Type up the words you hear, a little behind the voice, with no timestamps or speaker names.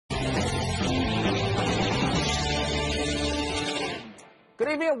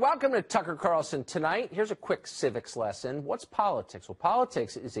Good evening and welcome to Tucker Carlson Tonight. Here's a quick civics lesson. What's politics? Well,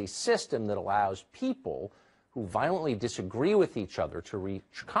 politics is a system that allows people who violently disagree with each other to reach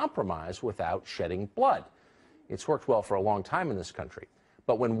compromise without shedding blood. It's worked well for a long time in this country.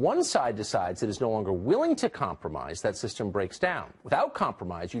 But when one side decides it is no longer willing to compromise, that system breaks down. Without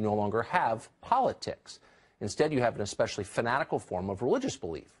compromise, you no longer have politics. Instead, you have an especially fanatical form of religious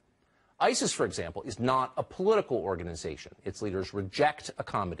belief. ISIS, for example, is not a political organization. Its leaders reject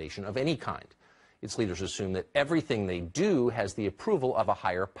accommodation of any kind. Its leaders assume that everything they do has the approval of a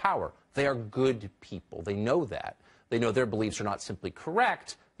higher power. They are good people. They know that. They know their beliefs are not simply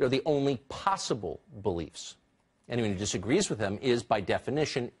correct. They're the only possible beliefs. Anyone who disagrees with them is, by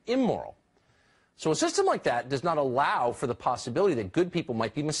definition, immoral. So a system like that does not allow for the possibility that good people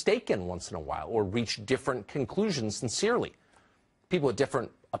might be mistaken once in a while or reach different conclusions sincerely. People with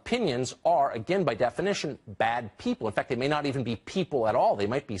different opinions are, again, by definition, bad people. In fact, they may not even be people at all. They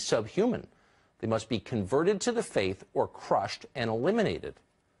might be subhuman. They must be converted to the faith or crushed and eliminated.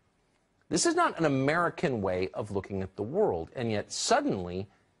 This is not an American way of looking at the world, and yet suddenly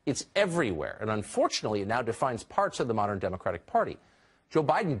it's everywhere. And unfortunately, it now defines parts of the modern Democratic Party. Joe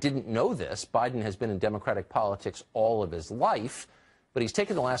Biden didn't know this. Biden has been in Democratic politics all of his life, but he's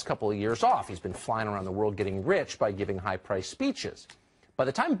taken the last couple of years off. He's been flying around the world getting rich by giving high-priced speeches. By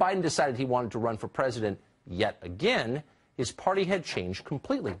the time Biden decided he wanted to run for president yet again, his party had changed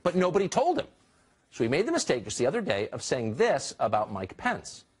completely, but nobody told him. So he made the mistake just the other day of saying this about Mike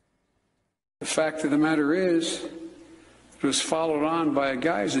Pence. The fact of the matter is, it was followed on by a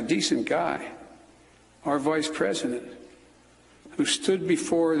guy who's a decent guy, our vice president, who stood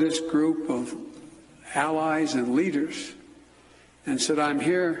before this group of allies and leaders and said, "I'm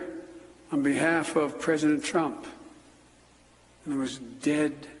here on behalf of President Trump." And there was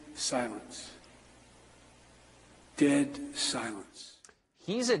dead silence. Dead silence.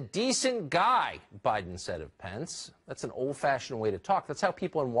 He's a decent guy, Biden said of Pence. That's an old-fashioned way to talk. That's how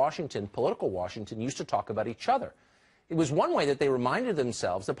people in Washington, political Washington, used to talk about each other. It was one way that they reminded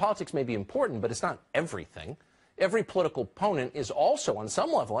themselves that politics may be important, but it's not everything. Every political opponent is also, on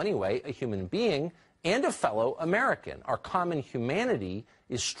some level anyway, a human being and a fellow American. Our common humanity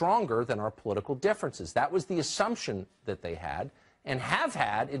is stronger than our political differences. That was the assumption that they had and have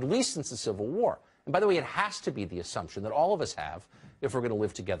had at least since the Civil War. And by the way, it has to be the assumption that all of us have if we're going to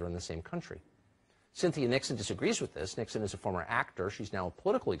live together in the same country. Cynthia Nixon disagrees with this. Nixon is a former actor. She's now a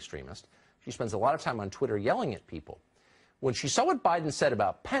political extremist. She spends a lot of time on Twitter yelling at people. When she saw what Biden said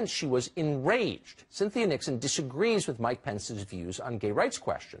about Pence, she was enraged. Cynthia Nixon disagrees with Mike Pence's views on gay rights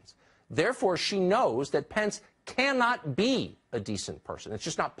questions. Therefore, she knows that Pence cannot be a decent person. It's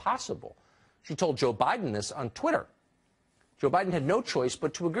just not possible. She told Joe Biden this on Twitter. Joe Biden had no choice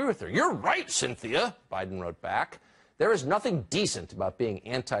but to agree with her. "You're right, Cynthia," Biden wrote back. "There is nothing decent about being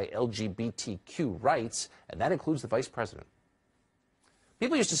anti-LGBTQ rights, and that includes the vice president."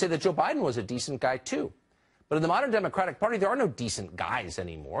 People used to say that Joe Biden was a decent guy, too. But in the modern Democratic Party, there are no decent guys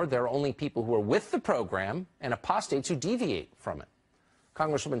anymore. There are only people who are with the program and apostates who deviate from it.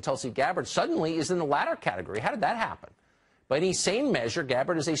 Congresswoman Tulsi Gabbard suddenly is in the latter category. How did that happen? By any sane measure,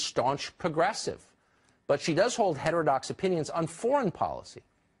 Gabbard is a staunch progressive. But she does hold heterodox opinions on foreign policy.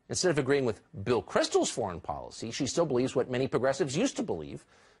 Instead of agreeing with Bill Kristol's foreign policy, she still believes what many progressives used to believe.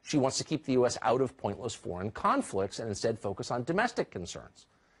 She wants to keep the U.S. out of pointless foreign conflicts and instead focus on domestic concerns.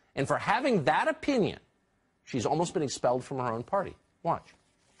 And for having that opinion, she's almost been expelled from her own party. Watch.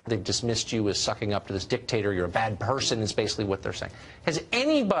 They've dismissed you as sucking up to this dictator. You're a bad person is basically what they're saying. Has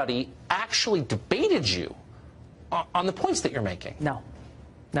anybody actually debated you on the points that you're making? No.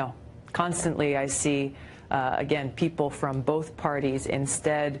 No. Constantly I see, again, people from both parties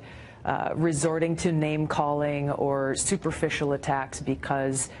instead resorting to name-calling or superficial attacks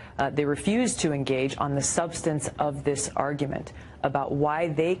because they refuse to engage on the substance of this argument about why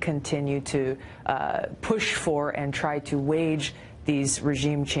they continue to push for and try to wage these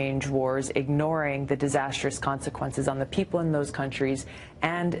regime change wars, ignoring the disastrous consequences on the people in those countries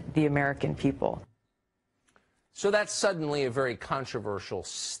and the American people. So that's suddenly a very controversial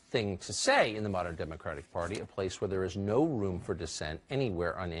thing to say in the modern Democratic Party, a place where there is no room for dissent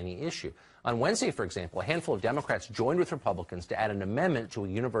anywhere on any issue. On Wednesday, for example, a handful of Democrats joined with Republicans to add an amendment to a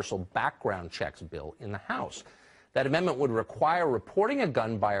universal background checks bill in the House. That amendment would require reporting a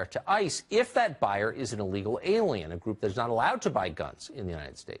gun buyer to ICE if that buyer is an illegal alien, a group that is not allowed to buy guns in the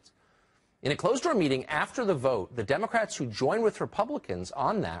United States. In a closed-door meeting after the vote, the Democrats who joined with Republicans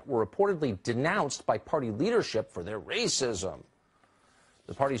on that were reportedly denounced by party leadership for their racism.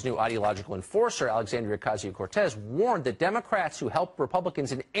 The party's new ideological enforcer, Alexandria Ocasio-Cortez, warned that Democrats who help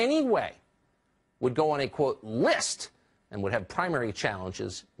Republicans in any way would go on a, quote, list and would have primary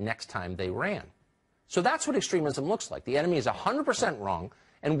challenges next time they ran. So that's what extremism looks like. The enemy is 100% wrong,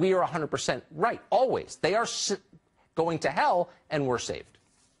 and we are 100% right, always. They are going to hell, and we're saved.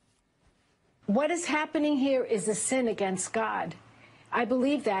 What is happening here is a sin against God. I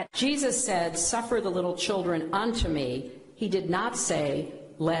believe that. Jesus said, "Suffer the little children unto me." He did not say,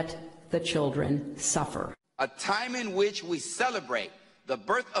 "Let the children suffer." A time in which we celebrate the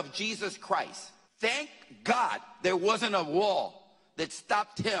birth of Jesus Christ. Thank God there wasn't a wall that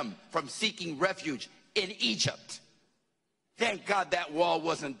stopped him from seeking refuge in Egypt. Thank God that wall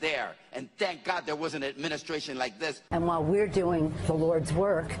wasn't there. And thank God there was an administration like this. And while we're doing the Lord's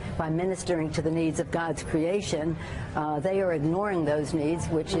work by ministering to the needs of God's creation, they are ignoring those needs,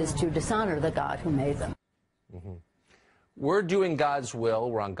 which is to dishonor the God who made them. Mm-hmm. We're doing God's will.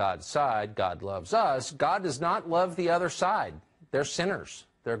 We're on God's side. God loves us. God does not love the other side. They're sinners.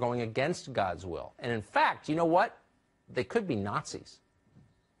 They're going against God's will. And in fact, you know what? They could be Nazis.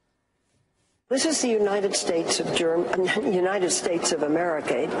 This is the United States of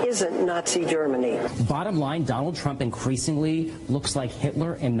America. It isn't Nazi Germany. Bottom line, Donald Trump increasingly looks like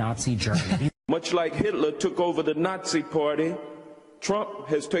Hitler in Nazi Germany. Much like Hitler took over the Nazi Party, Trump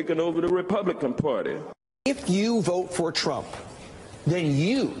has taken over the Republican Party. If you vote for Trump, then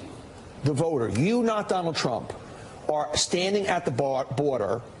you, the voter, you, not Donald Trump, are standing at the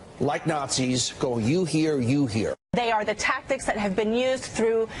border like Nazis, going, you here, you here. They are the tactics that have been used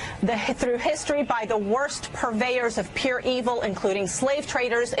through history by the worst purveyors of pure evil, including slave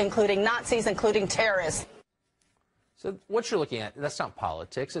traders, including Nazis, including terrorists. So what you're looking at, that's not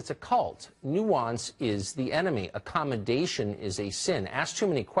politics, it's a cult. Nuance is the enemy. Accommodation is a sin. Ask too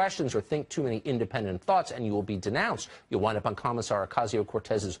many questions or think too many independent thoughts and you will be denounced. You'll wind up on Commissar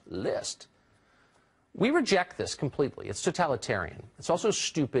Ocasio-Cortez's list. We reject this completely. It's totalitarian. It's also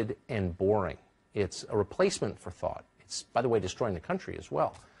stupid and boring. It's a replacement for thought. It's, by the way, destroying the country as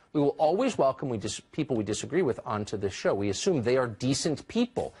well. We will always welcome people we disagree with onto this show. We assume they are decent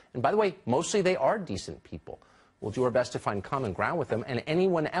people. And by the way, mostly they are decent people. We'll do our best to find common ground with them and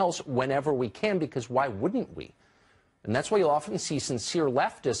anyone else whenever we can, because why wouldn't we? And that's why you'll often see sincere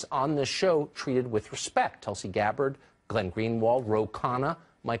leftists on this show treated with respect. Tulsi Gabbard, Glenn Greenwald, Ro Khanna,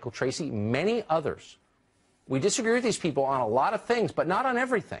 Michael Tracy, many others. We disagree with these people on a lot of things, but not on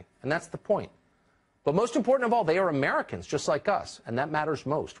everything, and that's the point. But most important of all, they are Americans just like us, and that matters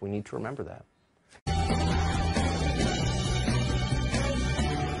most. We need to remember that.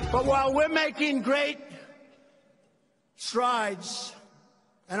 But while we're making great strides,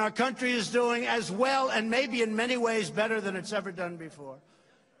 and our country is doing as well and maybe in many ways better than it's ever done before,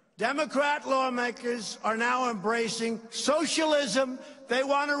 Democrat lawmakers are now embracing socialism. They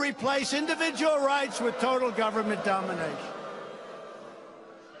want to replace individual rights with total government domination.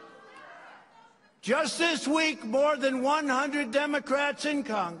 Just this week, more than 100 Democrats in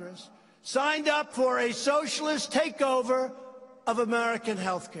Congress signed up for a socialist takeover of American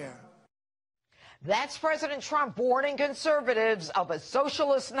health care. That's President Trump warning conservatives of a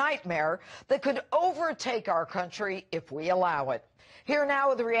socialist nightmare that could overtake our country if we allow it. Here now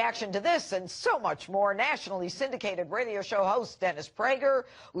with the reaction to this and so much more, nationally syndicated radio show host Dennis Prager,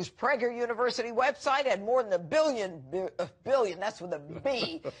 whose Prager University website had more than a billion, that's with a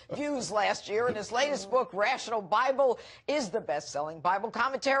B, views last year. And his latest book, Rational Bible, is the best-selling Bible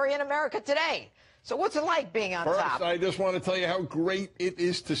commentary in America today. So what's it like being on top? First, I just want to tell you how great it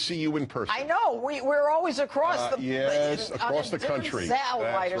is to see you in person. I know. We're always across the across the country.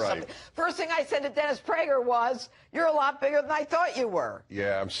 Satellite or something. First thing I said to Dennis Prager was, "You're a lot bigger than I thought you were."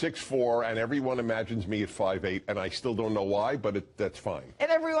 Yeah, I'm 6'4", and everyone imagines me at 5'8", and I still don't know why, but that's fine.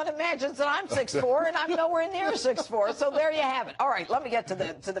 And everyone imagines that I'm 6'4", and I'm nowhere near 6'4". So there you have it. All right, let me get to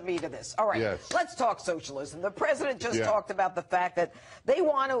the meat of this. All right, let's talk socialism. The president just talked about the fact that they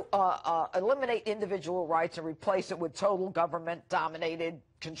want to eliminate individual rights and replace it with total government-dominated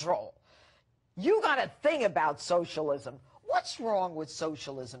control. You got a thing about socialism. What's wrong with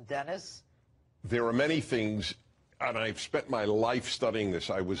socialism, Dennis? There are many things, and I've spent my life studying this.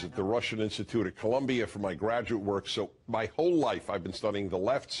 I was at the Russian Institute at Columbia for my graduate work, so my whole life I've been studying the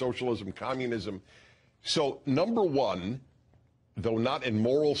left, socialism, communism. So number one, though not in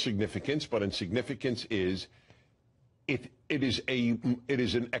moral significance, but in significance, is it is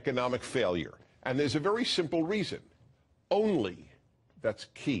an economic failure. And there's a very simple reason. Only, that's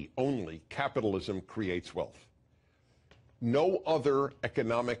key, only capitalism creates wealth. No other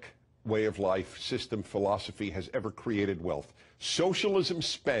economic way of life, system, philosophy has ever created wealth. Socialism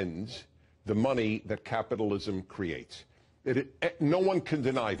spends the money that capitalism creates. No one can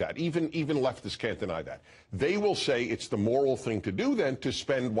deny that. Even leftists can't deny that. They will say it's the moral thing to do then to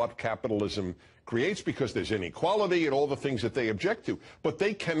spend what capitalism creates because there's inequality and all the things that they object to. But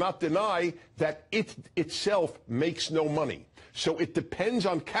they cannot deny that it itself makes no money. So it depends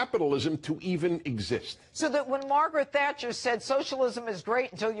on capitalism to even exist. So that when Margaret Thatcher said socialism is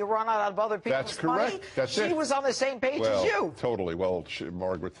great until you run out of other people's money, she was on the same page as you. Totally. Well,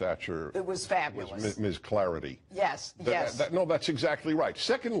 Margaret Thatcher. It was fabulous. Was Ms. Clarity. Yes, yes. No, that's exactly right.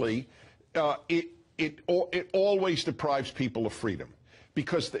 Secondly, it always deprives people of freedom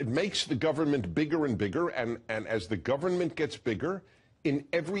because it makes the government bigger and bigger. And as the government gets bigger, in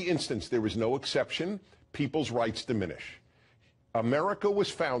every instance, there is no exception, people's rights diminish. America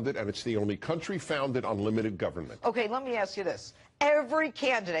was founded, and it's the only country founded on limited government. Okay, let me ask you this. Every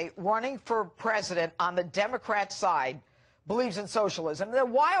candidate running for president on the Democrat side believes in socialism. The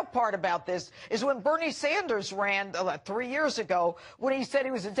wild part about this is when Bernie Sanders ran 3 years ago, when he said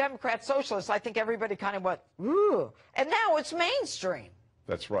he was a Democrat socialist, I think everybody kind of went, ooh. And now it's mainstream.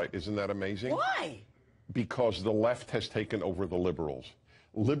 That's right. Isn't that amazing? Why? Because the left has taken over the liberals.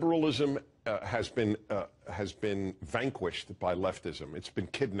 Liberalism has been vanquished by leftism. It's been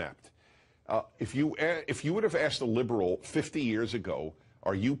kidnapped. If you would have asked a liberal 50 years ago,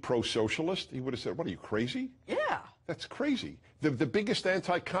 are you pro-socialist? He would have said, what, are you crazy? Yeah. That's crazy. The biggest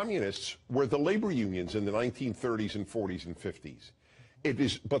anti-communists were the labor unions in the 1930s and 40s and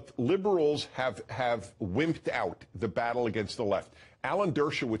 50s. But liberals have wimped out the battle against the left. Alan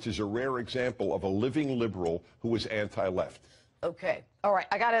Dershowitz is a rare example of a living liberal who was anti-left. Okay. All right.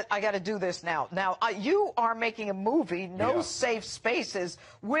 I gotta do this now. Now, you are making a movie, No Safe Spaces,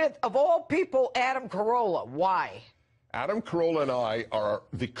 with, of all people, Adam Carolla. Why? Adam Carolla and I are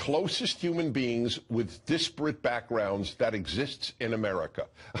the closest human beings with disparate backgrounds that exists in America.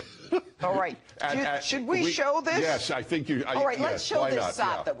 All right. Should we show this? Yes, I think you... All right, let's show this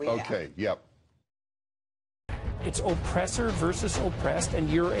shot that we have. Okay, yep. It's oppressor versus oppressed, and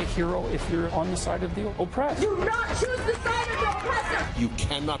you're a hero if you're on the side of the oppressed. Do not choose the side of the oppressor! You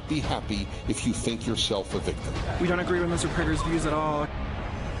cannot be happy if you think yourself a victim. We don't agree with Mr. Prager's views at all.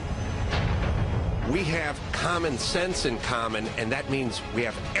 We have common sense in common, and that means we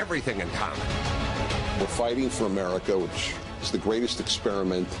have everything in common. We're fighting for America, which is the greatest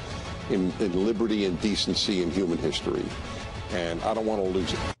experiment in liberty and decency in human history, and I don't want to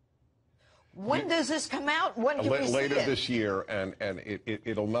lose it. When does this come out? When can we see it? Later this year, and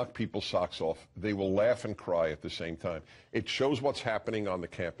it'll knock people's socks off. They will laugh and cry at the same time. It shows what's happening on the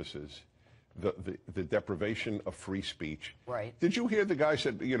campuses, the deprivation of free speech. Right. Did you hear the guy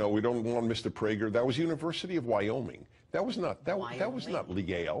said, you know, we don't want Mr. Prager? That was University of Wyoming. That was not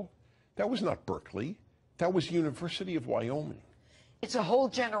Yale. That was not Berkeley. That was University of Wyoming. It's a whole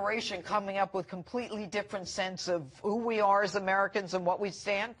generation coming up with completely different sense of who we are as Americans and what we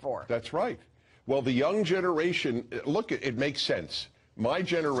stand for. That's right. Well, the young generation, look, it makes sense. My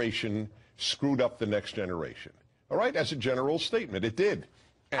generation screwed up the next generation. All right, as a general statement, it did.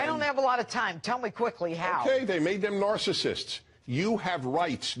 I don't have a lot of time. Tell me quickly how. Okay, they made them narcissists. You have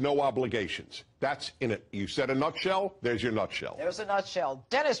rights, no obligations. That's in it. You said a nutshell, there's your nutshell. There's a nutshell.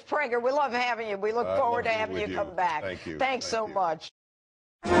 Dennis Prager, we love having you. We look forward to having you come back. Thank you. Thanks so much.